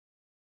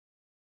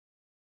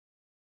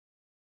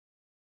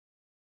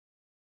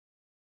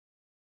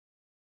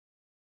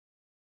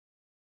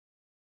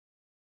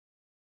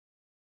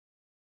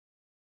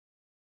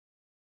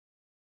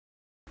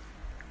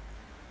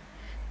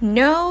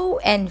Know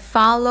and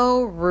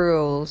follow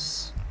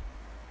rules.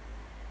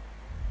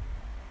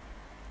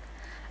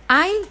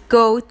 I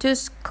go to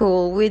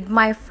school with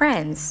my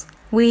friends.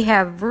 We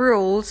have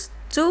rules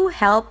to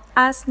help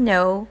us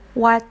know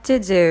what to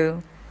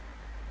do.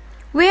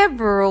 We have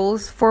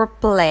rules for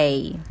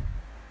play.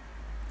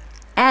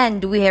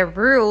 And we have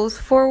rules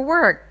for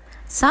work.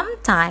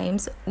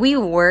 Sometimes we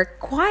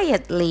work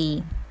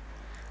quietly.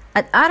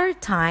 At other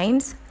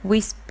times,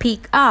 we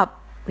speak up.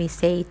 We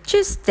say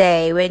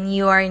Tuesday when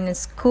you are in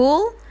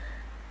school.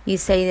 You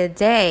say the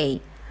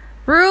day.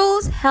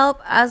 Rules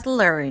help us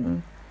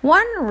learn.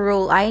 One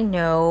rule I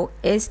know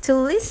is to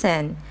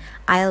listen.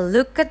 I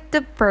look at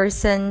the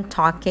person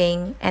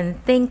talking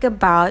and think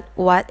about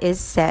what is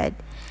said.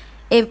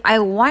 If I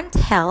want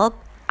help,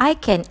 I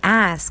can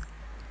ask.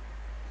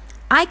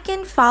 I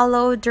can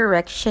follow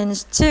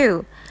directions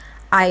too.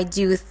 I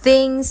do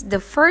things the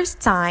first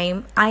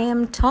time I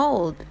am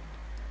told.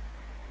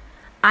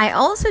 I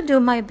also do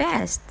my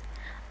best.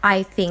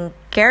 I think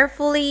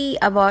carefully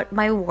about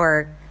my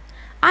work.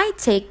 I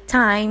take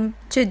time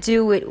to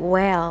do it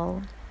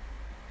well.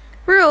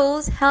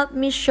 Rules help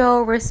me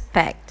show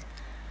respect.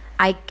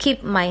 I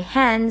keep my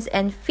hands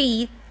and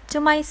feet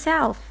to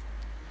myself.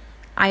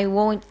 I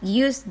won't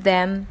use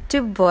them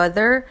to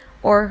bother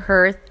or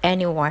hurt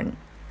anyone.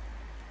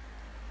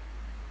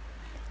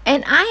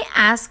 And I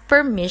ask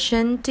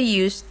permission to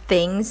use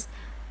things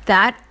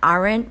that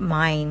aren't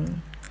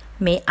mine.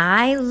 May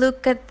I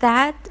look at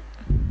that?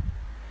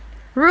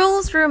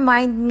 Rules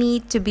remind me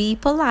to be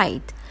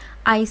polite.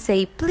 I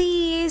say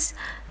please,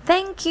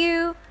 thank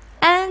you,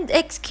 and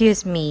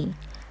excuse me.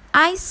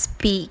 I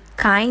speak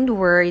kind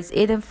words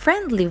in a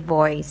friendly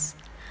voice.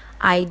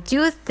 I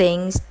do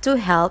things to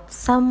help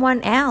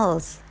someone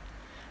else.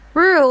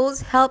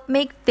 Rules help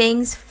make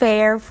things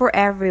fair for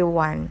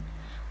everyone.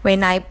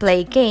 When I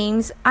play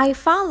games, I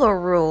follow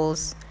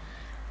rules.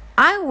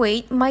 I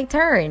wait my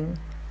turn.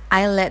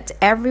 I let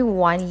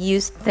everyone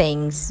use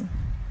things.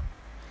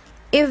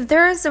 If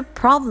there's a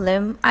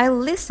problem, I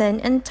listen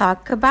and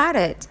talk about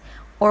it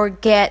or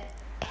get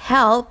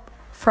help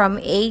from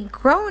a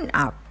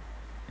grown-up.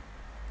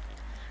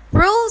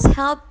 Rules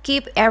help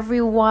keep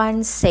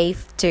everyone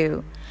safe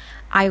too.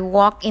 I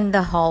walk in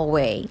the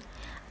hallway.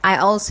 I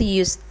also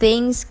use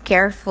things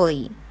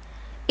carefully.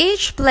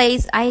 Each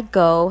place I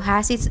go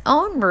has its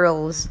own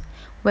rules.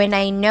 When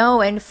I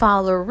know and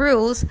follow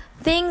rules,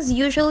 things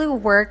usually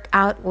work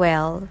out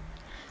well.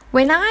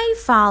 When I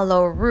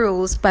follow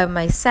rules by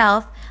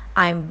myself,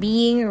 I'm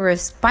being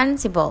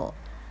responsible.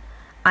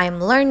 I'm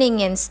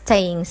learning and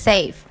staying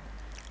safe.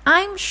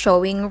 I'm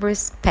showing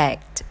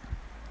respect.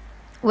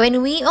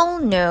 When we all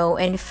know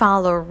and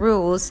follow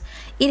rules,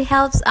 it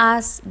helps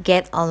us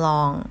get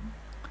along.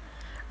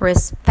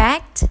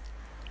 Respect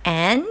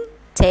and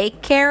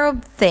take care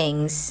of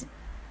things.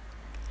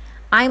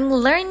 I'm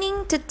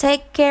learning to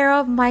take care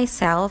of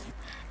myself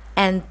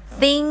and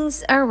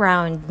things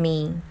around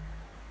me.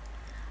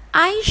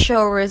 I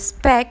show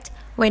respect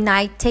when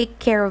I take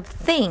care of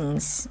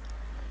things.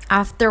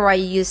 After I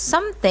use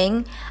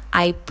something,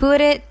 I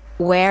put it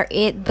where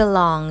it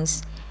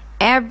belongs.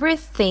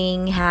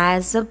 Everything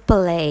has a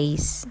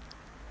place.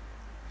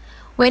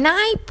 When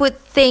I put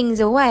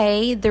things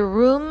away, the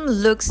room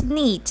looks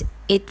neat.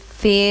 It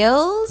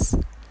feels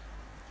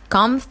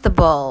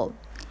comfortable.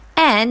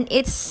 And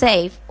it's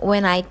safe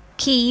when I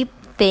keep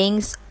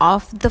things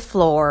off the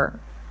floor.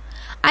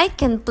 I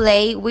can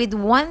play with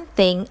one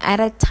thing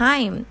at a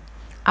time.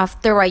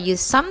 After I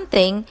use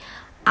something,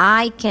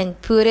 I can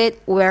put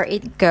it where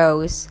it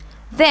goes.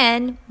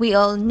 Then we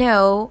all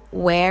know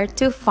where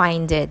to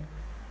find it.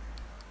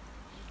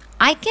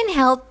 I can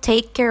help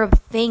take care of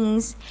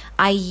things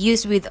I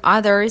use with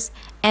others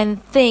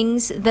and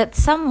things that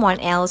someone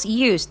else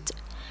used.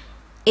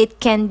 It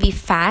can be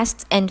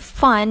fast and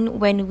fun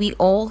when we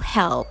all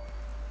help.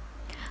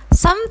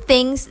 Some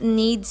things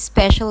need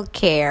special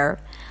care.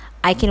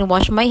 I can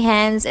wash my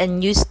hands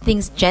and use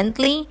things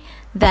gently.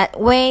 That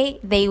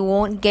way they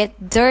won't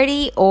get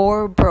dirty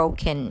or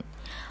broken.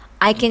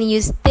 I can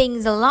use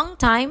things a long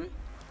time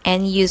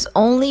and use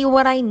only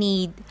what I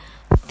need.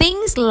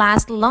 Things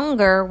last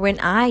longer when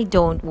I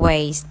don't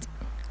waste.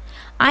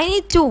 I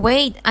need to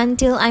wait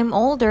until I'm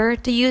older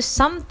to use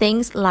some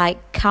things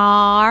like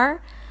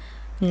car,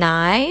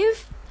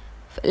 knife,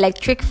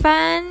 electric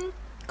fan,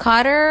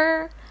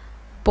 cutter,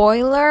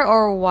 boiler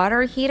or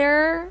water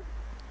heater.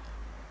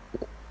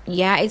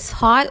 Yeah,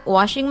 it's hot,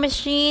 washing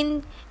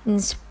machine,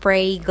 and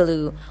spray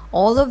glue.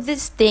 All of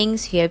these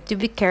things you have to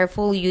be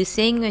careful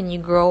using when you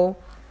grow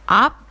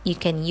up. You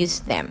can use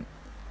them.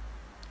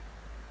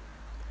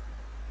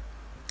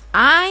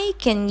 I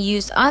can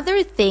use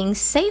other things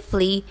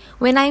safely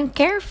when I'm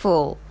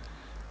careful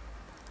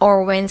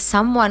or when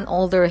someone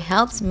older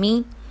helps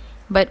me,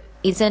 but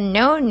it's a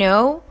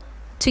no-no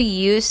to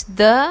use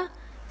the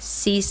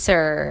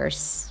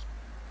scissors.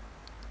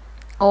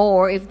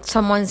 Or if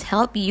someone's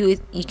helped you,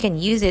 you can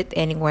use it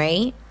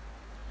anyway.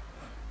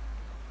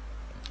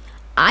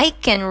 I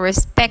can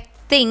respect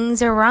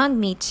things around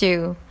me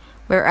too.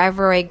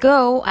 Wherever I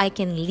go, I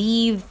can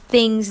leave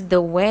things the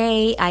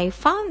way I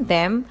found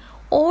them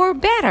or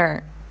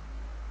better.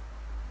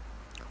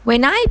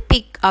 When I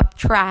pick up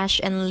trash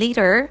and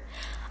litter,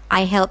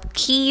 I help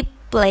keep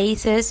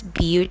places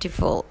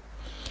beautiful.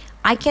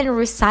 I can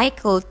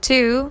recycle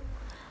too.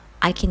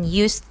 I can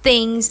use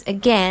things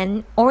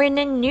again or in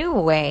a new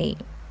way.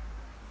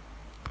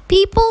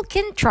 People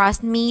can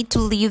trust me to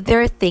leave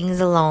their things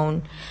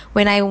alone.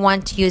 When I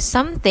want to use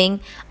something,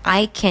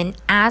 I can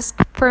ask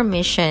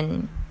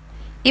permission.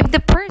 If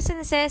the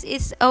person says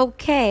it's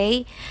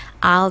okay,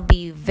 I'll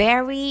be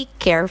very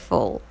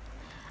careful.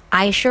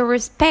 I show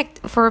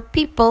respect for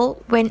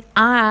people when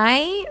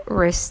I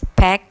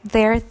respect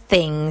their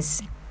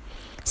things.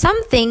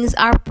 Some things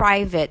are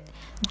private,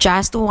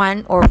 just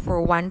one or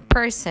for one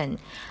person.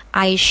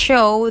 I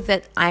show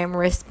that I'm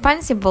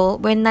responsible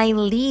when I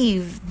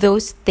leave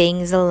those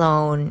things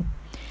alone.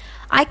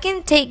 I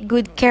can take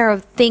good care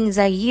of things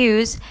I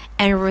use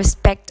and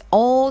respect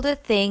all the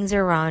things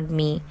around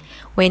me.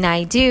 When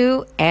I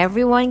do,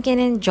 everyone can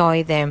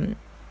enjoy them.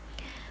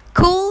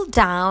 Cool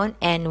down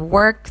and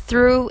work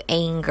through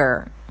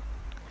anger.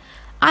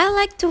 I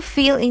like to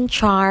feel in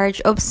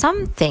charge of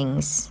some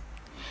things.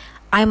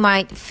 I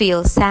might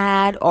feel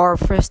sad or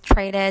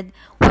frustrated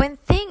when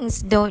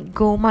things don't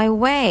go my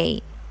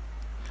way,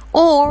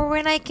 or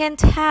when I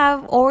can't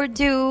have or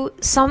do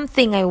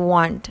something I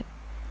want.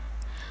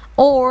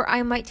 Or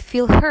I might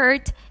feel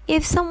hurt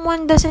if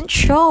someone doesn't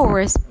show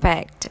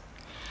respect.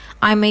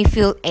 I may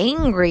feel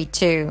angry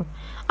too.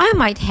 I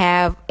might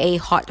have a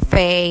hot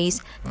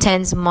face,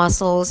 tense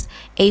muscles,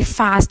 a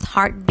fast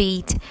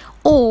heartbeat,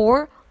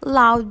 or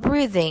loud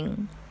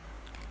breathing.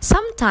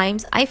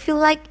 Sometimes I feel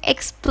like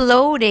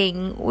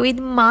exploding with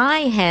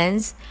my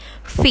hands,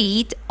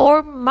 feet,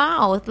 or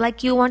mouth,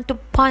 like you want to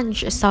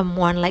punch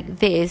someone like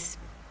this.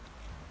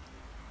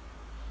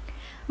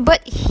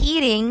 But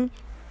hitting,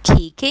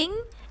 kicking,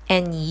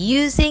 and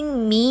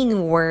using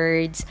mean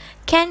words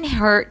can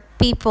hurt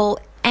people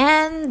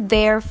and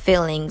their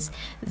feelings.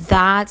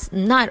 That's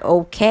not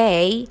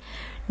okay.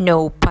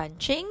 No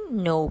punching,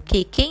 no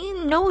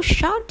kicking, no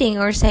shouting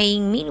or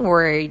saying mean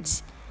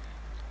words.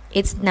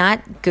 It's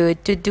not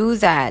good to do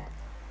that.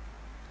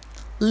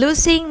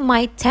 Losing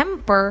my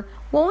temper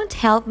won't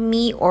help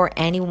me or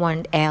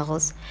anyone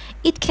else.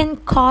 It can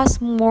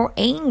cause more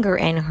anger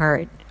and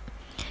hurt.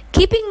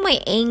 Keeping my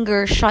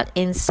anger shut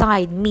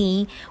inside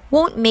me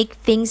won't make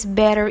things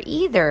better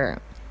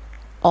either.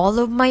 All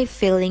of my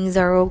feelings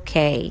are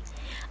okay.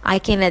 I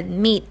can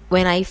admit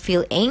when I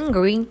feel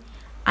angry.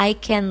 I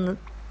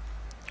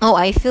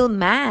feel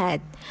mad.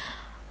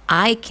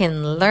 I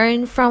can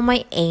learn from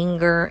my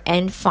anger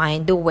and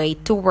find a way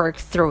to work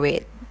through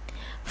it.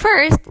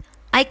 First,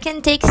 I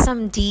can take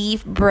some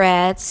deep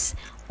breaths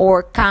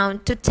or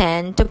count to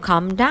 10 to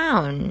calm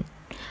down.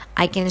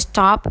 I can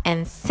stop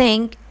and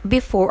think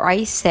before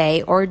I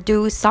say or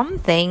do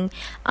something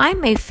I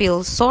may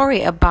feel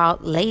sorry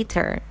about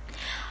later.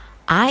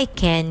 I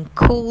can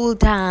cool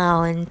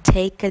down,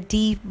 take a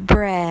deep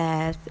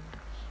breath.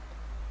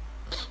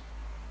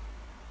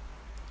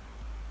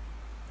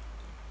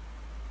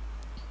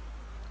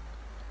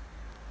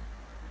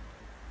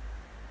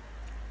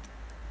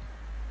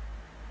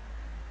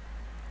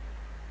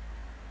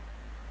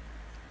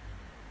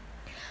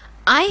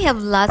 I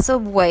have lots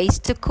of ways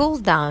to cool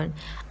down.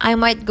 I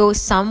might go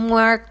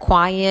somewhere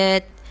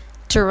quiet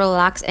to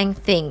relax and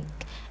think.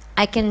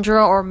 I can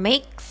draw or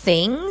make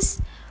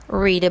things,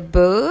 read a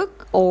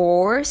book,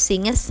 or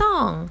sing a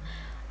song.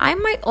 I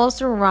might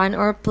also run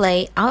or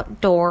play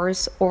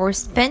outdoors or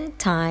spend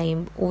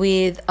time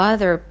with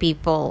other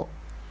people.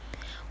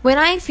 When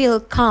I feel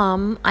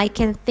calm, I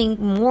can think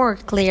more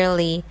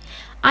clearly.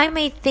 I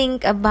may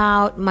think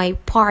about my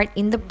part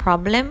in the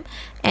problem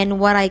and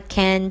what I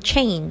can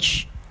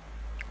change.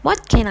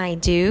 What can I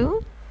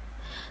do?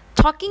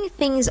 Talking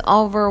things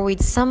over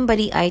with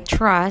somebody I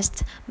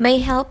trust may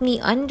help me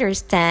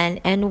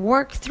understand and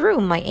work through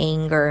my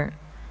anger.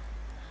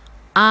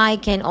 I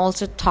can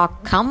also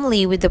talk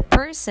calmly with the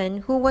person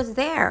who was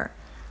there.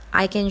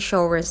 I can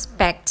show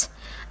respect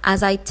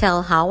as I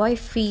tell how I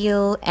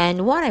feel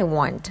and what I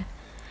want.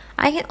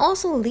 I can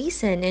also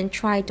listen and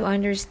try to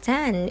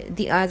understand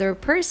the other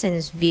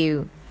person's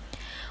view.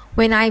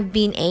 When I've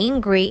been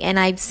angry and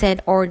I've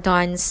said or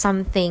done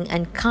something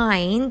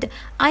unkind,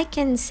 I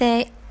can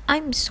say,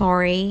 I'm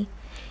sorry.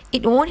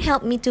 It won't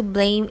help me to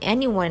blame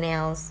anyone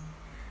else.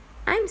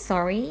 I'm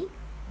sorry.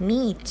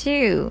 Me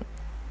too.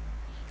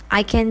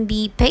 I can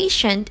be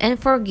patient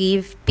and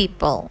forgive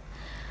people.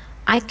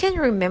 I can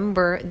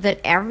remember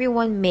that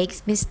everyone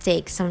makes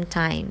mistakes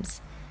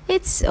sometimes.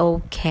 It's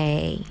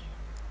okay.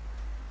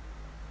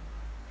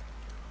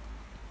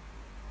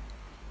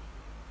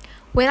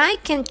 When I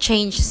can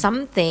change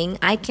something,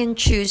 I can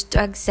choose to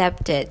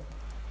accept it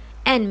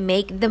and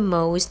make the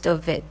most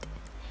of it.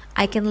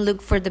 I can look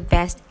for the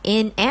best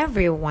in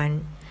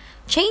everyone.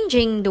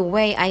 Changing the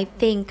way I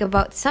think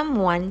about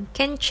someone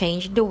can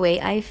change the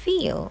way I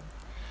feel.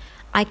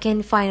 I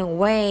can find a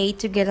way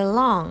to get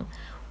along.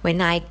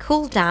 When I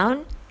cool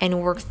down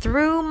and work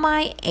through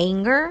my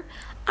anger,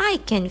 I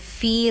can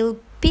feel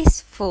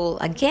peaceful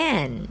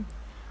again.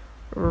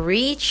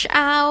 Reach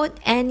out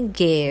and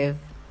give.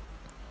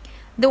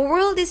 The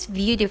world is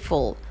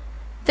beautiful.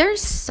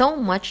 There's so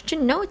much to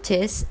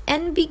notice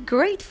and be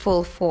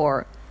grateful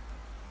for.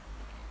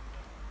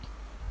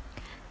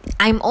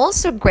 I'm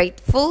also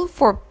grateful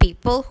for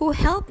people who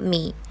help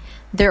me.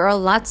 There are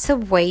lots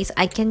of ways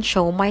I can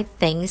show my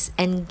thanks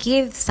and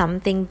give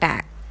something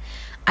back.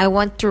 I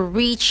want to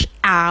reach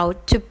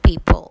out to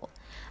people.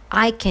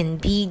 I can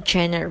be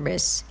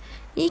generous.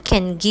 You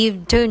can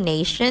give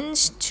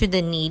donations to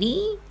the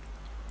needy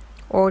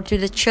or to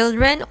the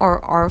children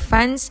or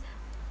orphans.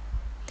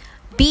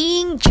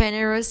 Being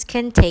generous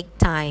can take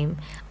time.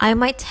 I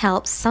might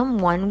help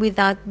someone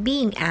without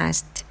being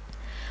asked.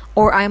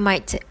 Or I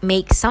might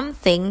make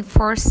something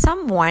for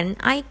someone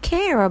I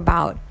care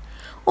about.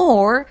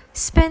 Or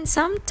spend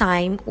some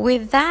time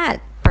with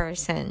that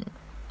person.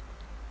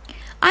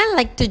 I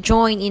like to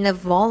join in a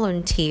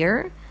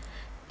volunteer.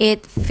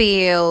 It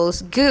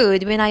feels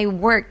good when I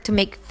work to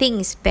make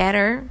things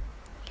better.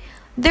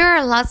 There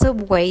are lots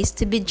of ways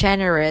to be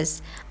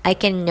generous. I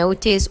can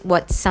notice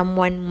what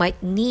someone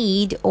might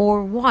need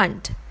or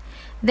want.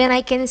 Then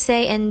I can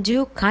say and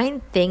do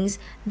kind things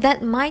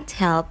that might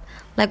help,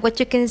 like what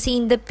you can see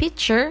in the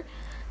picture.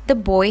 The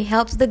boy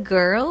helps the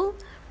girl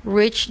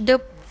reach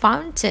the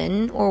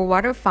fountain or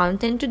water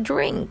fountain to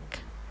drink.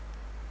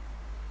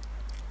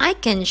 I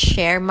can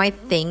share my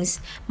things,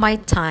 my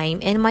time,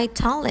 and my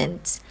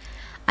talents.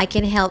 I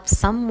can help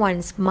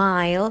someone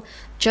smile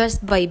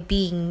just by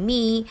being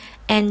me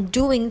and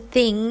doing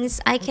things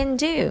I can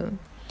do.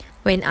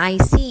 When I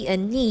see a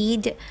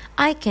need,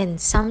 I can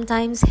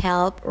sometimes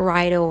help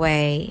right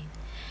away.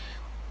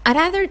 At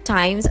other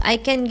times, I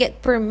can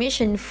get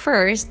permission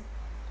first.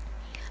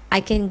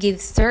 I can give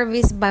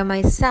service by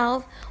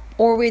myself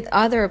or with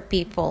other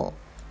people.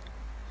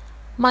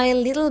 My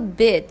little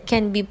bit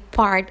can be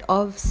part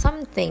of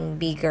something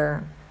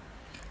bigger.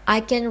 I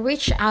can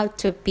reach out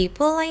to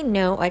people I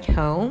know at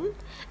home,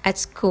 at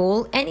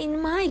school, and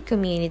in my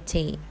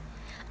community.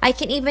 I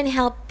can even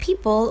help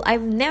people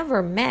I've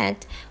never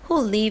met who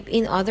live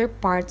in other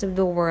parts of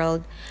the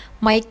world.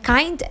 My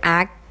kind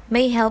act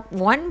may help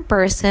one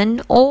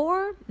person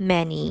or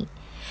many.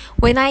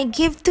 When I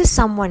give to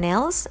someone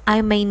else,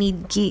 I may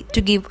need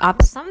to give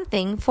up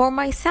something for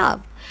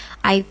myself.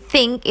 I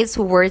think it's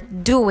worth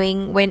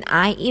doing when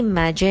I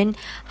imagine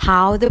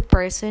how the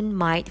person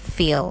might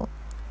feel.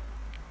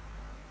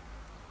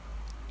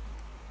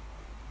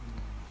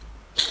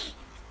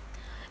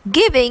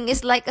 Giving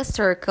is like a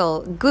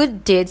circle.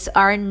 Good deeds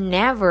are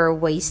never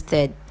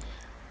wasted.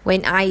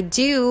 When I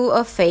do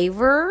a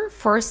favor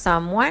for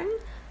someone,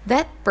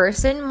 that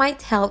person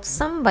might help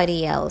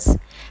somebody else.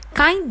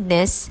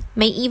 Kindness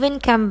may even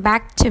come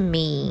back to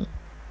me.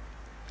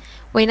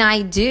 When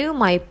I do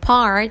my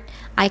part,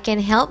 I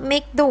can help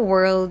make the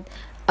world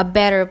a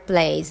better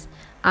place.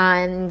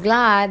 I'm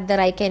glad that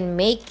I can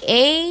make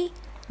a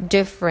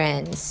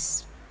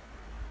difference.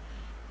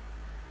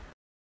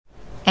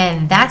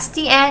 And that's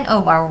the end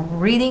of our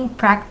reading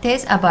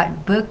practice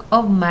about Book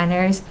of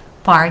Manners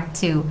Part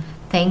 2.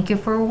 Thank you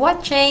for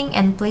watching,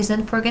 and please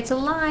don't forget to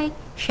like,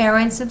 share,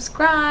 and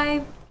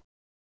subscribe.